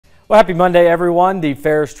Well, happy Monday, everyone. The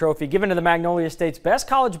Ferriss Trophy given to the Magnolia State's best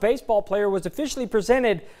college baseball player was officially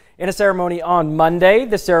presented in a ceremony on Monday.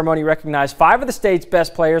 The ceremony recognized 5 of the state's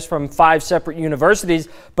best players from 5 separate universities,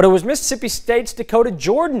 but it was Mississippi State's Dakota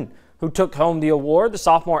Jordan who took home the award. The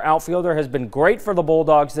sophomore outfielder has been great for the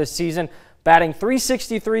Bulldogs this season, batting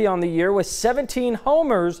 .363 on the year with 17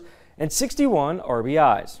 homers and 61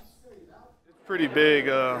 RBIs. Pretty big.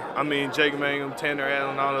 I mean, Jake Mangum, Tanner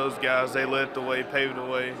Allen, all those guys, they led the way, paved the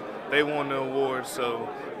way. They won the award, so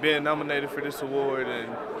being nominated for this award and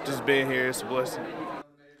just being here is a blessing.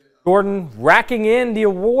 Jordan racking in the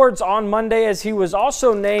awards on Monday as he was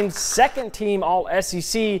also named second team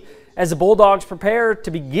All-SEC as the Bulldogs prepare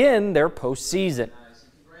to begin their postseason.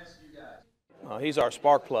 He's our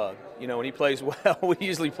spark plug. You know, when he plays well, we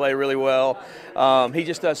usually play really well. He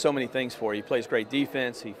just does so many things for you. He plays great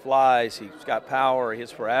defense, he flies, he's got power, he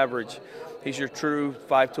hits for average. He's your true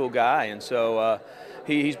 5-tool guy, and so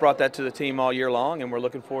he's brought that to the team all year long, and we're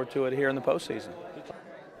looking forward to it here in the postseason.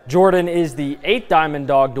 Jordan is the 8th Diamond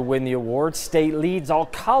Dog to win the award. State leads all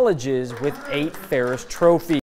colleges with 8 Ferriss trophies.